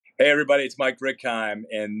Hey, everybody, it's Mike Rickheim,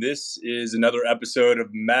 and this is another episode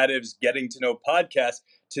of Mativ's Getting to Know podcast.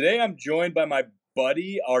 Today, I'm joined by my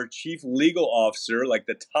buddy, our chief legal officer, like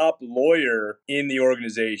the top lawyer in the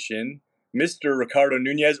organization, Mr. Ricardo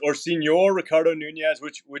Nuñez, or Senor Ricardo Nuñez.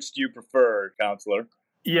 Which do you prefer, counselor?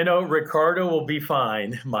 You know, Ricardo will be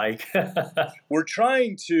fine, Mike. We're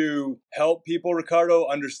trying to help people, Ricardo,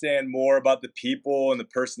 understand more about the people and the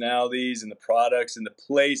personalities and the products and the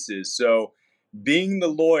places. So, being the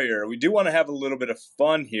lawyer, we do want to have a little bit of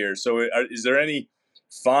fun here. So is there any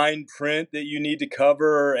fine print that you need to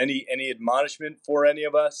cover or any admonishment for any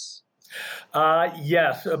of us?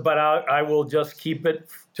 Yes, but I will just keep it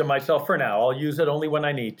to myself for now. I'll use it only when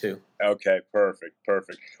I need to. Okay, perfect.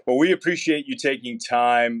 Well, we appreciate you taking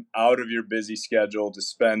time out of your busy schedule to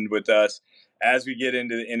spend with us as we get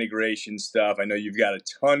into the integration stuff. I know you've got a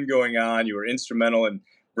ton going on. You were instrumental in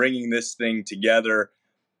bringing this thing together.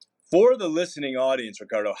 For the listening audience,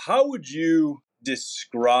 Ricardo, how would you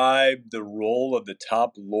describe the role of the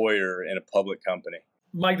top lawyer in a public company?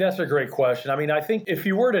 Mike, that's a great question. I mean, I think if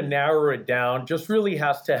you were to narrow it down, just really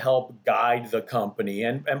has to help guide the company.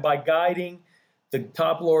 And by guiding, the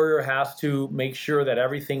top lawyer has to make sure that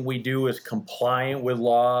everything we do is compliant with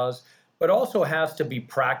laws, but also has to be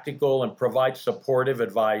practical and provide supportive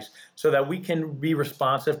advice so that we can be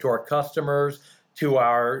responsive to our customers, to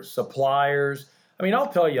our suppliers. I mean,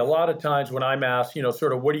 I'll tell you, a lot of times when I'm asked,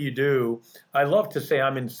 sort of, what do you do? I love to say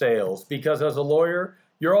I'm in sales because as a lawyer,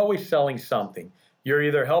 you're always selling something. You're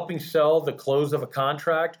either helping sell the close of a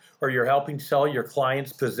contract or you're helping sell your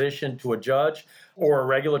client's position to a judge or a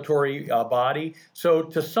regulatory body. So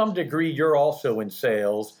to some degree, you're also in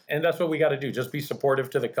sales. And that's what we got to do. Just be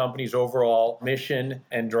supportive to the company's overall mission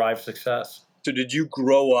and drive success. So did you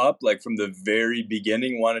grow up, like from the very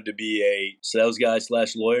beginning, wanted to be a sales guy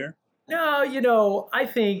 / lawyer? No, I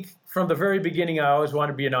think from the very beginning, I always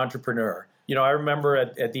wanted to be an entrepreneur. I remember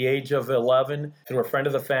at the age of 11, through a friend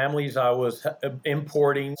of the family's, I was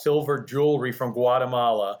importing silver jewelry from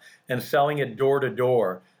Guatemala and selling it door to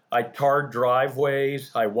door. I tarred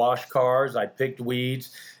driveways, I washed cars, I picked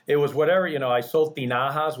weeds. It was whatever, I sold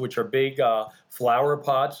tinajas, which are big flower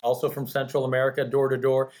pots, also from Central America, door to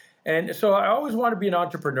door. And so I always wanted to be an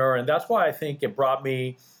entrepreneur. And that's why I think it brought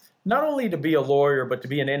me not only to be a lawyer, but to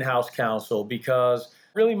be an in-house counsel, because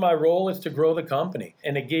really my role is to grow the company.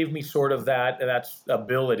 And it gave me sort of that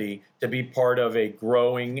ability to be part of a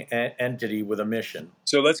growing entity with a mission.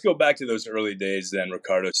 So let's go back to those early days then,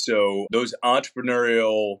 Ricardo. So those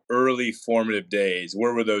entrepreneurial, early formative days,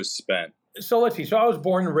 where were those spent? So let's see. So I was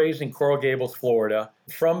born and raised in Coral Gables, Florida.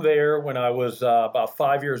 From there, when I was about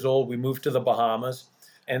 5 years old, we moved to the Bahamas.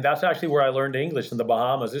 And that's actually where I learned English, in the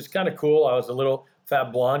Bahamas. It's kind of cool. I was a little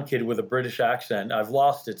fat blonde kid with a British accent. I've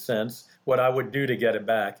lost it since, what I would do to get it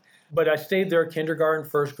back. But I stayed there kindergarten,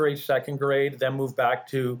 first grade, second grade, then moved back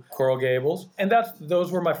to Coral Gables. And those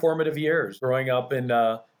were my formative years growing up in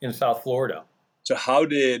South Florida. So how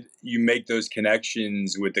did you make those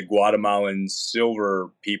connections with the Guatemalan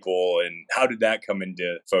silver people, and how did that come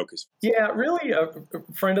into focus? Yeah, really a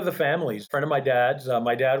friend of the family's, friend of my dad's.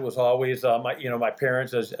 My dad was always, my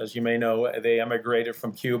parents, as you may know, they emigrated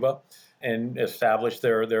from Cuba and established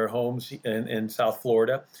their homes in South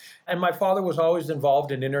Florida. And my father was always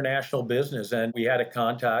involved in international business, and we had a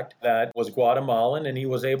contact that was Guatemalan, and he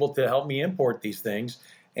was able to help me import these things.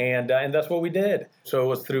 And that's what we did. So it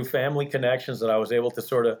was through family connections that I was able to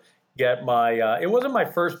sort of get it wasn't my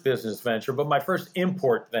first business venture, but my first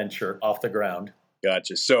import venture off the ground.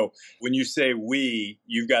 Gotcha. So when you say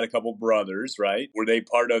you've got a couple brothers, right? Were they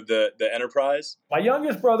part of the enterprise? My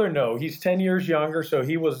youngest brother, no. He's 10 years younger, so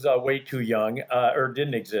he was way too young or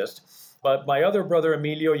didn't exist. But my other brother,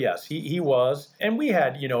 Emilio, yes, he was. And we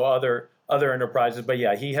had, other enterprises. But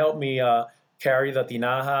yeah, he helped me carry the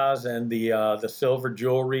tinajas and the silver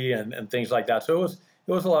jewelry and things like that. So it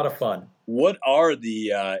was a lot of fun. What are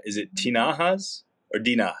is it tinajas or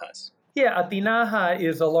dinajas? Yeah, a tinaja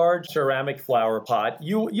is a large ceramic flower pot.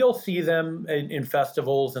 You'll see them in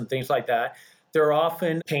festivals and things like that. They're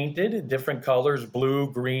often painted in different colors,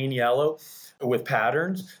 blue, green, yellow, with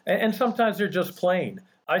patterns. And sometimes they're just plain.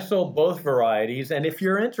 I sold both varieties. And if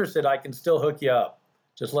you're interested, I can still hook you up.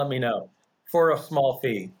 Just let me know for a small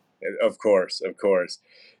fee. Of course.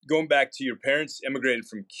 Going back to your parents immigrated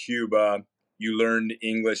from Cuba, you learned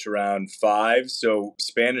English around 5. So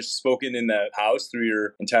Spanish spoken in the house through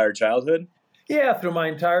your entire childhood? Yeah, through my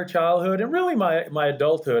entire childhood and really my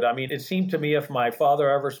adulthood. I mean, it seemed to me if my father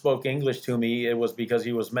ever spoke English to me, it was because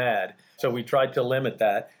he was mad. So we tried to limit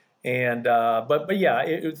that. And but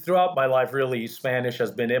yeah, throughout my life, really, Spanish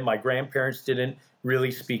has been in. My grandparents didn't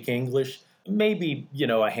really speak English. maybe,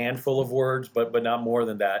 a handful of words, but not more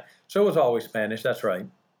than that. So it was always Spanish. That's right.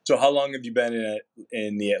 So how long have you been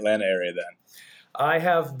in the Atlanta area then? I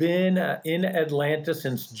have been in Atlanta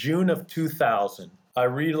since June of 2000. I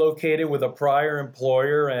relocated with a prior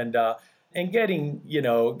employer, and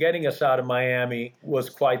getting us out of Miami was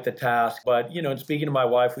quite the task. But, in speaking to my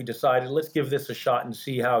wife, we decided, let's give this a shot and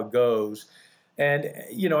see how it goes. And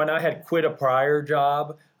I had quit a prior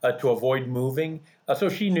job to avoid moving. So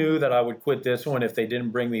she knew that I would quit this one if they didn't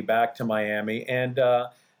bring me back to Miami. And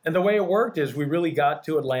the way it worked is we really got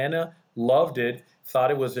to Atlanta, loved it, thought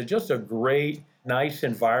it was just a great, nice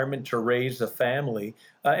environment to raise a family,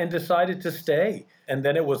 and decided to stay. And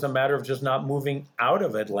then it was a matter of just not moving out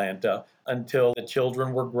of Atlanta until the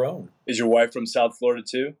children were grown. Is your wife from South Florida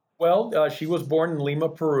too? Well, she was born in Lima,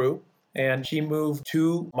 Peru, and she moved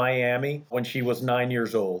to Miami when she was 9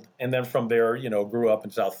 years old. And then from there, grew up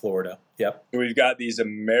in South Florida. Yep. We've got these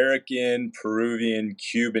American, Peruvian,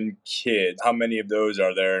 Cuban kids. How many of those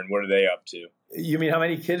are there, and what are they up to? You mean how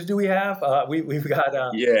many kids do we have? We've got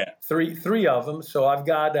three of them. So I've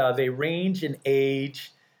got they range in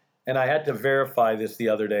age, and I had to verify this the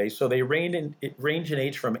other day. So they range in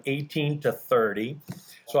age from 18 to 30.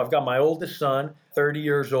 So I've got my oldest son, 30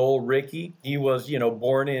 years old, Ricky. He was,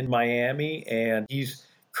 born in Miami, and he's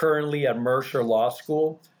currently at Mercer Law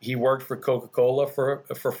School. He worked for Coca-Cola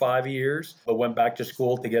for 5 years, but went back to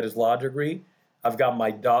school to get his law degree. I've got my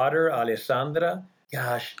daughter, Alessandra.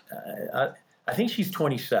 Gosh, I think she's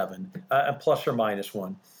 27, plus or minus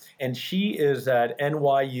one. And she is at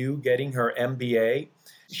NYU getting her MBA.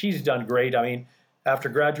 She's done great. I mean, after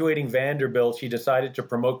graduating Vanderbilt, she decided to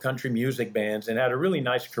promote country music bands and had a really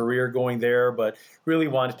nice career going there, but really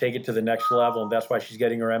wanted to take it to the next level, and that's why she's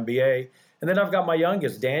getting her MBA. And then I've got my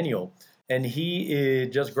youngest, Daniel, and he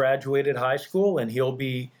just graduated high school, and he'll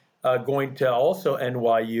be going to also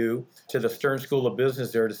NYU to the Stern School of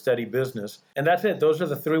Business there to study business. And that's it. Those are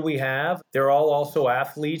the three we have. They're all also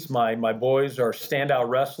athletes. My boys are standout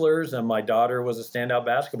wrestlers, and my daughter was a standout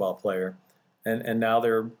basketball player. And now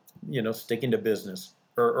they're, sticking to business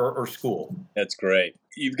or school. That's great.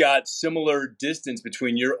 You've got similar distance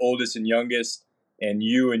between your oldest and youngest and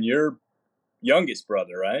you and your youngest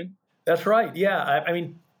brother, right? That's right. Yeah. I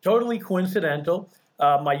mean, totally coincidental.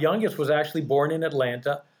 My youngest was actually born in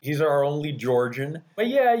Atlanta. He's our only Georgian. But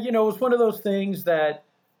yeah, it was one of those things that,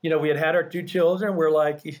 we had our two children. We're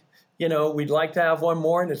like, we'd like to have one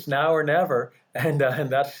more, and it's now or never. And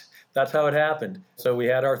that's how it happened. So we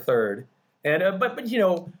had our third. And but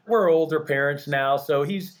we're older parents now, so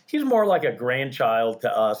he's more like a grandchild to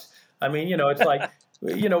us. I mean, it's like,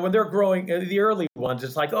 when they're growing, the early ones,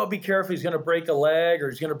 it's like, oh, be careful, he's going to break a leg or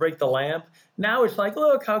he's going to break the lamp. Now it's like,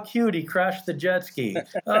 look how cute, he crashed the jet ski.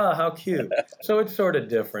 Oh, how cute. So it's sort of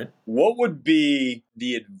different. What would be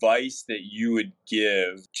the advice that you would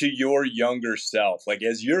give to your younger self? Like,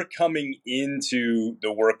 as you're coming into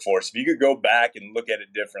the workforce, if you could go back and look at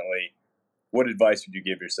it differently, what advice would you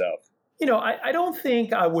give yourself? I don't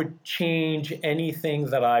think I would change anything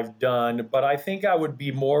that I've done, but I think I would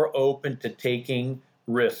be more open to taking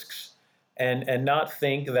risks and not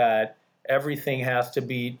think that everything has to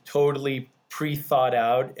be totally pre-thought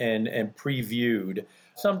out and previewed.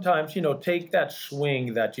 Sometimes, take that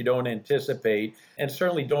swing that you don't anticipate, and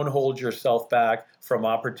certainly don't hold yourself back from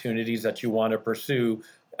opportunities that you want to pursue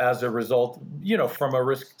as a result, from a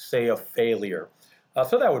risk, say, of failure.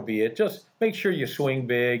 So that would be it. Just make sure you swing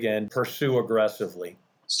big and pursue aggressively.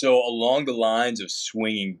 So along the lines of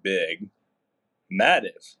swinging big,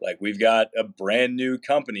 Mativ, like, we've got a brand new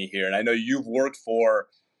company here. And I know you've worked for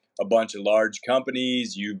a bunch of large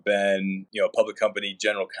companies. You've been, a public company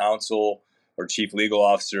general counsel or chief legal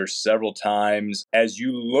officer several times. As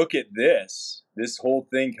you look at this whole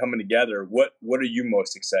thing coming together, what are you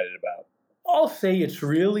most excited about? I'll say it's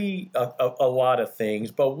really a lot of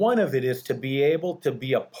things, but one of it is to be able to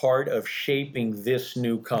be a part of shaping this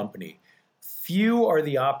new company. Few are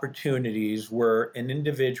the opportunities where an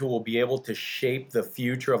individual will be able to shape the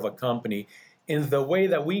future of a company in the way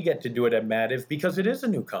that we get to do it at Mativ, because it is a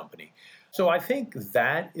new company. So I think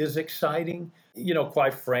that is exciting.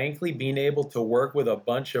 Quite frankly, being able to work with a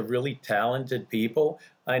bunch of really talented people.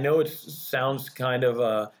 I know it sounds kind of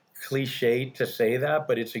a cliche to say that,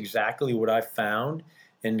 but it's exactly what I found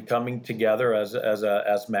in coming together as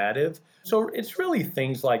Mativ. So it's really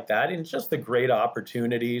things like that, and just the great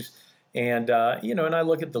opportunities. And and I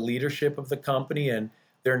look at the leadership of the company, and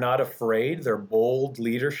They're not afraid. They're bold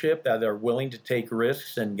leadership, that they're willing to take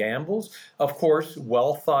risks and gambles. Of course,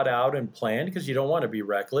 well thought out and planned, because you don't want to be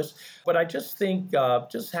reckless. But I just think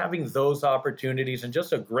just having those opportunities and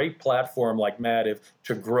just a great platform like Mativ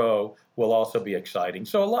to grow will also be exciting.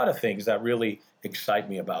 So a lot of things that really excite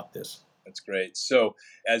me about this. That's great. So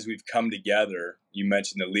as we've come together, you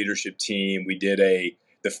mentioned the leadership team. We did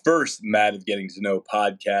the first Mativ Getting to Know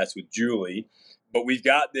podcast with Julie, but we've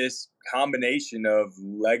got this combination of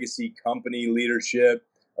legacy company leadership,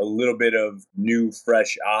 a little bit of new,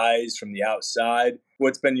 fresh eyes from the outside.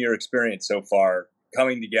 What's been your experience so far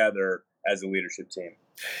coming together as a leadership team?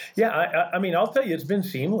 Yeah, I mean, I'll tell you, it's been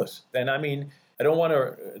seamless. And I mean, I don't want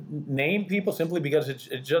to name people simply because it's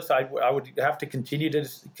just I would have to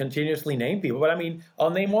continuously name people. But I mean, I'll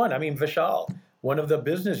name one. I mean, Vishal, one of the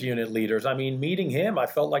business unit leaders. I mean, meeting him, I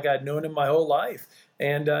felt like I'd known him my whole life,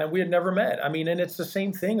 and we had never met. I mean, and it's the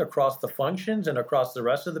same thing across the functions and across the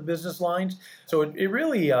rest of the business lines. So it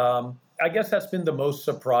really, I guess that's been the most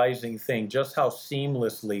surprising thing, just how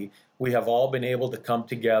seamlessly we have all been able to come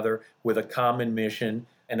together with a common mission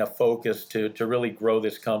and a focus to really grow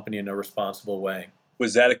this company in a responsible way.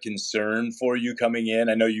 Was that a concern for you coming in?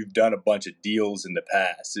 I know you've done a bunch of deals in the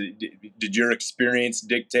past. Did your experience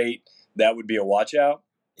dictate that would be a watch out?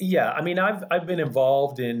 Yeah, I mean, I've been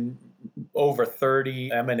involved in over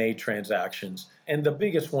 30 M&A transactions, and the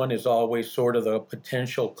biggest one is always sort of the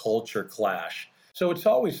potential culture clash. So it's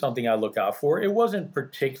always something I look out for. It wasn't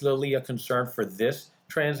particularly a concern for this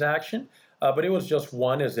transaction, but it was just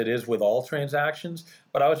one, as it is with all transactions.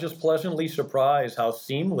 But I was just pleasantly surprised how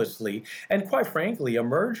seamlessly, and quite frankly, a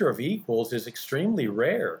merger of equals is extremely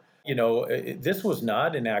rare. You know, this was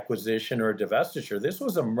not an acquisition or a divestiture. This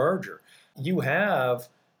was a merger. You have,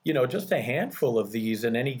 you know, just a handful of these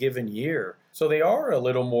in any given year. So they are a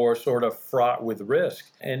little more sort of fraught with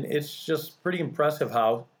risk. And it's just pretty impressive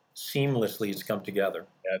how seamlessly it's come together.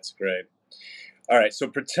 That's great. All right, so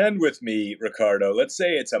pretend with me, Ricardo. Let's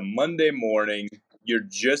say it's a Monday morning. You're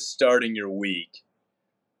just starting your week.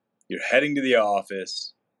 You're heading to the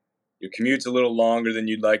office. Your commute's a little longer than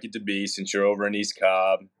you'd like it to be since you're over in East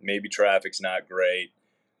Cobb. Maybe traffic's not great.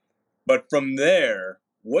 But from there,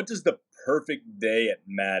 what does the perfect day at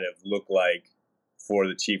Mativ look like for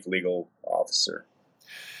the chief legal officer?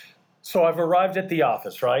 So I've arrived at the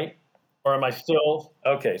office, right? Or am I still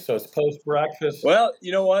okay? So it's post breakfast. Well,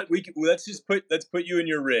 you know what? Let's put you in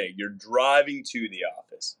your rig. You're driving to the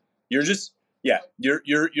office.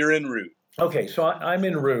 You're en route. Okay, so I'm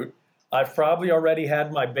en route. I've probably already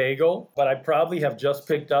had my bagel, but I probably have just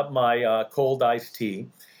picked up my cold iced tea.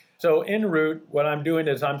 So en route, what I'm doing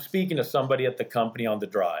is I'm speaking to somebody at the company on the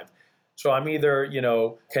drive. So I'm either, you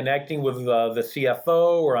know, connecting with the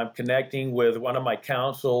CFO, or I'm connecting with one of my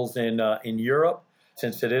counsels in Europe,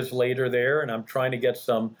 since it is later there, and I'm trying to get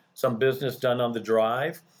some business done on the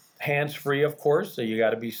drive. Hands-free, of course, so you got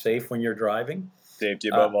to be safe when you're driving. Safety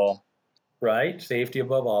above all. Right, safety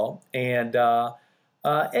above all. And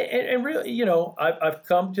really, you know, I've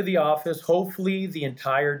come to the office. Hopefully the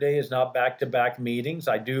entire day is not back-to-back meetings.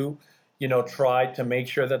 I do, you know, try to make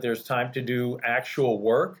sure that there's time to do actual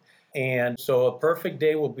work. And so a perfect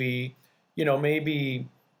day will be, you know, maybe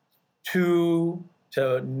 2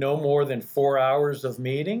 to no more than 4 hours of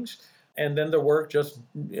meetings. And then the work just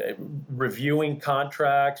reviewing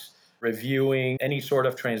contracts, reviewing any sort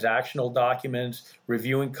of transactional documents,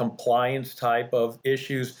 reviewing compliance type of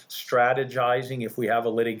issues, strategizing if we have a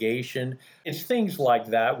litigation. It's things like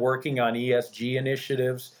that, working on ESG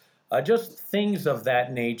initiatives. Just things of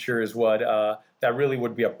that nature is what that really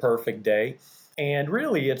would be a perfect day. And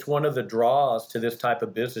really, it's one of the draws to this type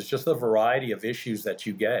of business, just the variety of issues that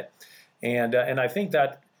you get. And I think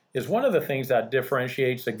that is one of the things that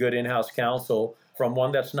differentiates a good in-house counsel from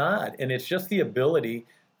one that's not. And it's just the ability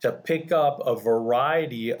to pick up a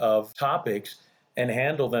variety of topics and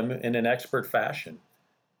handle them in an expert fashion.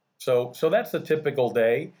 So that's a typical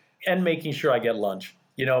day, and making sure I get lunch.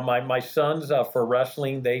 You know, my sons for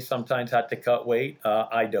wrestling, they sometimes have to cut weight.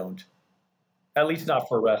 I don't. At least not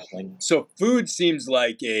for wrestling. So food seems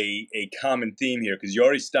like a common theme here, because you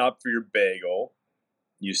already stopped for your bagel.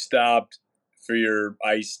 You stopped for your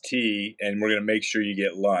iced tea, and we're going to make sure you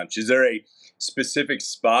get lunch. Is there a specific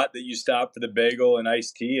spot that you stop for the bagel and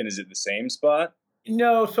iced tea, and is it the same spot?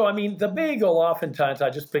 No, so I mean, the bagel, oftentimes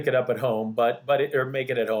I just pick it up at home, or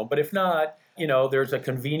make it at home. But if not, you know, there's a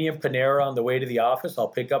convenient Panera on the way to the office. I'll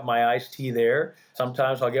pick up my iced tea there.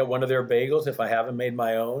 Sometimes I'll get one of their bagels if I haven't made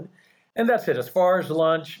my own. And that's it. As far as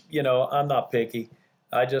lunch, you know, I'm not picky.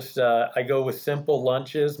 I just I go with simple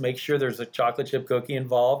lunches. Make sure there's a chocolate chip cookie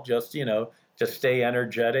involved, just, you know, to stay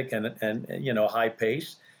energetic and you know, high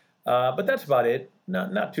pace. But that's about it.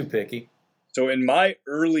 not too picky. So in my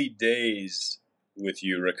early days with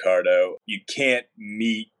you, Ricardo, you can't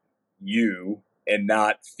meet you and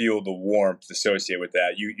not feel the warmth associated with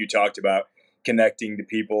that. You talked about connecting to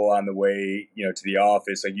people on the way, to the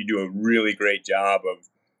office. Like, you do a really great job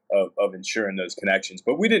of ensuring those connections.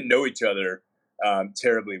 But we didn't know each other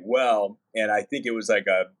terribly well, and I think it was like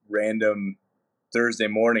a random Thursday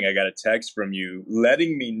morning, I got a text from you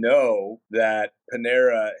letting me know that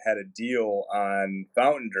Panera had a deal on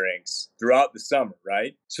fountain drinks throughout the summer,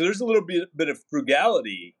 right? So there's a little bit of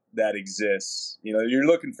frugality that exists. You're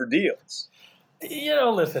looking for deals.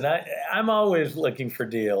 Listen, I'm always looking for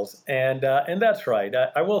deals, and that's right.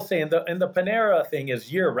 I will say, and the Panera thing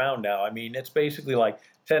is year round now. I mean, it's basically like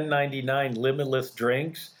 10.99 limitless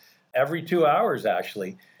drinks every 2 hours,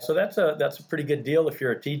 actually. So that's a pretty good deal if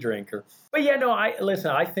you're a tea drinker. But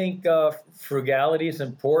I think frugality is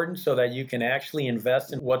important so that you can actually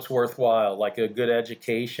invest in what's worthwhile, like a good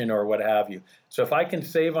education or what have you. So if I can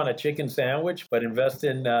save on a chicken sandwich but invest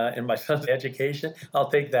in my son's education, I'll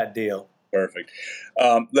take that deal. Perfect.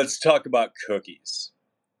 Let's talk about cookies.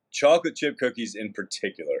 Chocolate chip cookies in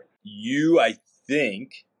particular. You, I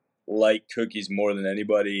think, like cookies more than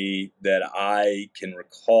anybody that I can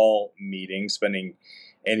recall meeting, spending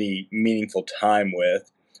any meaningful time with.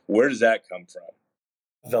 Where does that come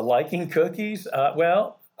from? The liking cookies?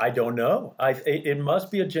 Well, I don't know. It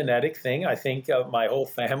must be a genetic thing. I think my whole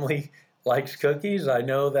family likes cookies. I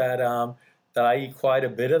know that I eat quite a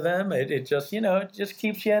bit of them. It just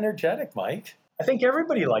keeps you energetic, Mike. I think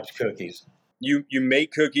everybody likes cookies. You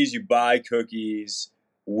make cookies, you buy cookies.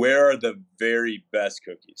 Where are the very best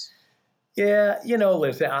cookies? Yeah,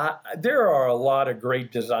 listen, there are a lot of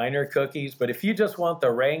great designer cookies, but if you just want the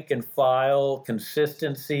rank and file,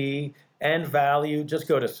 consistency, and value, just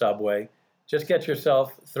go to Subway. Just get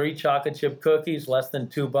yourself 3 chocolate chip cookies, less than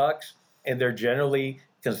 $2, and they're generally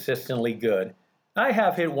consistently good. I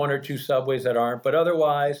have hit 1 or 2 Subways that aren't, but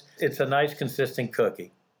otherwise, it's a nice, consistent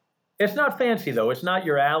cookie. It's not fancy, though. It's not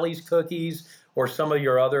your Alley's cookies or some of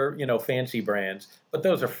your other, fancy brands, but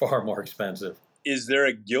those are far more expensive. Is there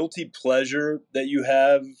a guilty pleasure that you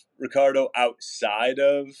have, Ricardo, outside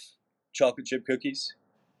of chocolate chip cookies?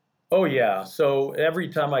 Oh, yeah. So every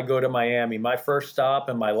time I go to Miami, my first stop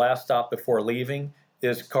and my last stop before leaving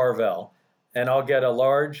is Carvel. And I'll get a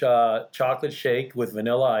large chocolate shake with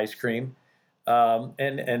vanilla ice cream.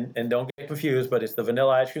 And don't get confused, but it's the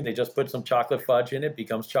vanilla ice cream. They just put some chocolate fudge in it,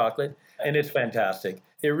 becomes chocolate, and it's fantastic.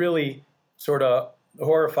 It really sort of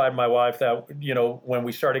horrified my wife that, when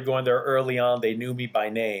we started going there early on, they knew me by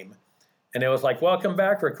name. And it was like, welcome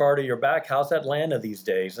back, Ricardo, you're back. How's Atlanta these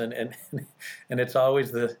days? And it's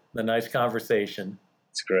always the nice conversation.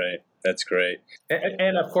 That's great. That's great.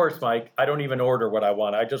 And of course, Mike, I don't even order what I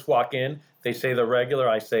want. I just walk in, they say the regular,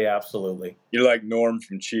 I say absolutely. You're like Norm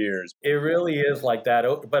from Cheers. It really is like that,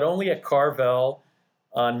 but only at Carvel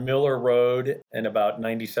on Miller Road and about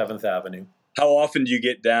 97th Avenue. How often do you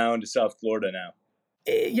get down to South Florida now?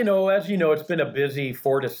 As you know, it's been a busy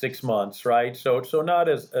 4 to 6 months, right? So not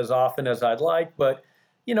as often as I'd like, but,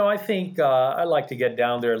 I think I like to get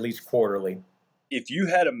down there at least quarterly. If you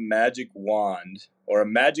had a magic wand or a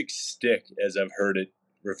magic stick, as I've heard it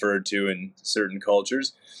referred to in certain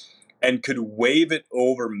cultures, and could wave it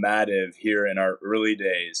over Mativ here in our early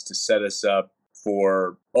days to set us up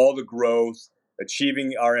for all the growth,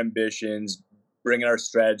 achieving our ambitions, bringing our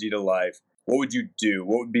strategy to life, what would you do?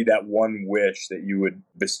 What would be that one wish that you would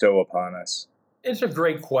bestow upon us? It's a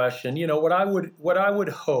great question. What I would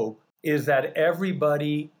hope is that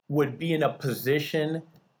everybody would be in a position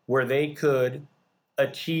where they could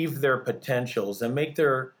achieve their potentials and make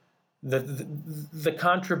the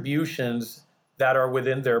contributions that are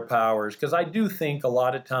within their powers. Because I do think a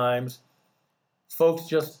lot of times folks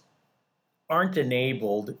just aren't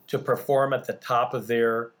enabled to perform at the top of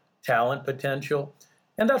their talent potential.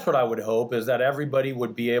 And that's what I would hope, is that everybody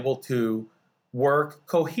would be able to work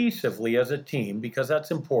cohesively as a team, because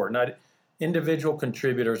that's important. Individual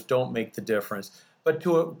contributors don't make the difference. But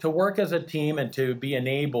to work as a team and to be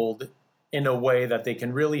enabled in a way that they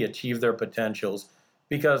can really achieve their potentials,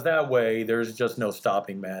 because that way there's just no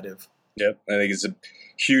stopping Mativ. Yep, I think it's a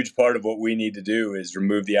huge part of what we need to do is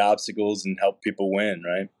remove the obstacles and help people win,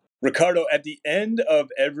 right? Ricardo, at the end of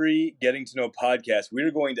every Getting to Know podcast,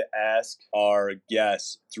 we're going to ask our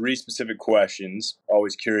guests 3 specific questions.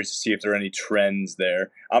 Always curious to see if there are any trends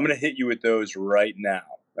there. I'm going to hit you with those right now,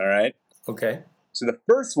 all right? Okay. So the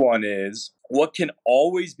first one is, what can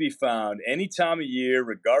always be found any time of year,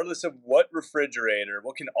 regardless of what refrigerator,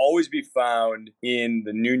 what can always be found in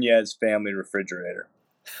the Nuñez family refrigerator?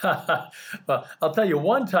 Well, I'll tell you,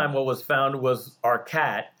 one time what was found was our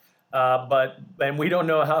cat. And we don't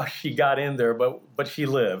know how she got in there, but she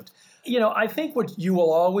lived. I think what you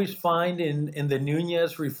will always find in the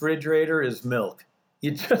Nunez refrigerator is milk.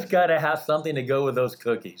 You just got to have something to go with those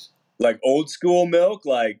cookies. Like old school milk,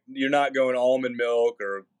 like you're not going almond milk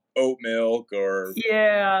or oat milk or.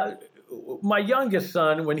 Yeah, my youngest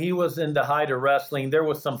son, when he was into height of wrestling, there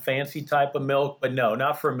was some fancy type of milk, but no,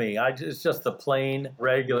 not for me. It's just the plain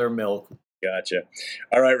regular milk. Gotcha.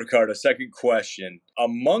 All right, Ricardo, second question.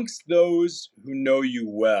 Amongst those who know you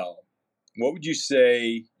well, what would you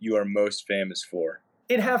say you are most famous for?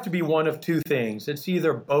 It'd have to be one of two things. It's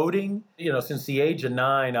either boating, since the age of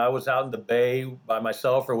 9, I was out in the bay by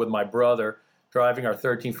myself or with my brother driving our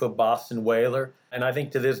 13-foot Boston whaler. And I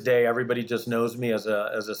think to this day, everybody just knows me as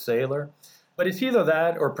a sailor. But it's either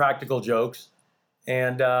that or practical jokes.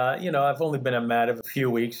 And, I've only been at Mativ a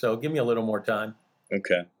few weeks, so give me a little more time.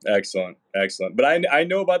 Okay, excellent. But I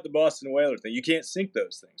know about the Boston whaler thing. You can't sink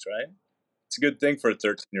those things, right? It's a good thing for a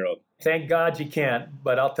 13-year-old. Thank God you can't.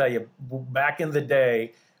 But I'll tell you, back in the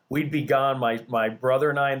day, we'd be gone, my brother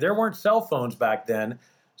and I, and there weren't cell phones back then.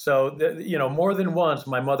 So, more than once,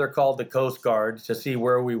 my mother called the Coast Guard to see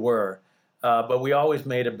where we were. But we always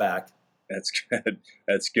made it back. That's good.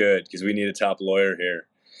 That's good, because we need a top lawyer here.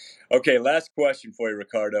 Okay, last question for you,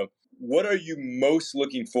 Ricardo. What are you most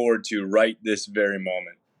looking forward to right this very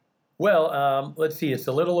moment? Well, let's see. It's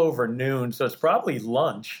a little over noon, so it's probably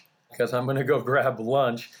lunch, because I'm going to go grab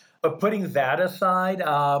lunch. But putting that aside,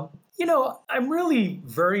 I'm really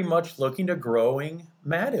very much looking to growing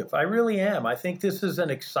Mativ. I really am. I think this is an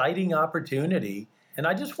exciting opportunity, and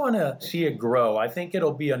I just want to see it grow. I think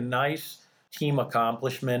it'll be a nice team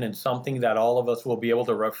accomplishment and something that all of us will be able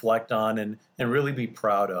to reflect on and really be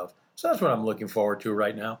proud of. So that's what I'm looking forward to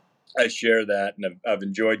right now. I share that, and I've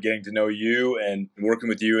enjoyed getting to know you and working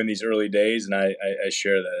with you in these early days, and I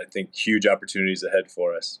share that. I think huge opportunities ahead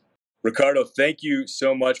for us. Ricardo, thank you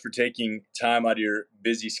so much for taking time out of your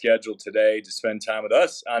busy schedule today to spend time with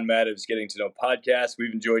us on Mativ's Getting to Know podcast.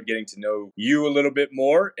 We've enjoyed getting to know you a little bit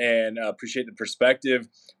more and appreciate the perspective.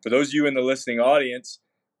 For those of you in the listening audience,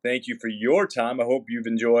 thank you for your time. I hope you've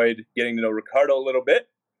enjoyed getting to know Ricardo a little bit,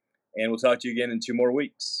 and we'll talk to you again in 2 more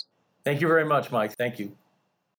weeks. Thank you very much, Mike. Thank you.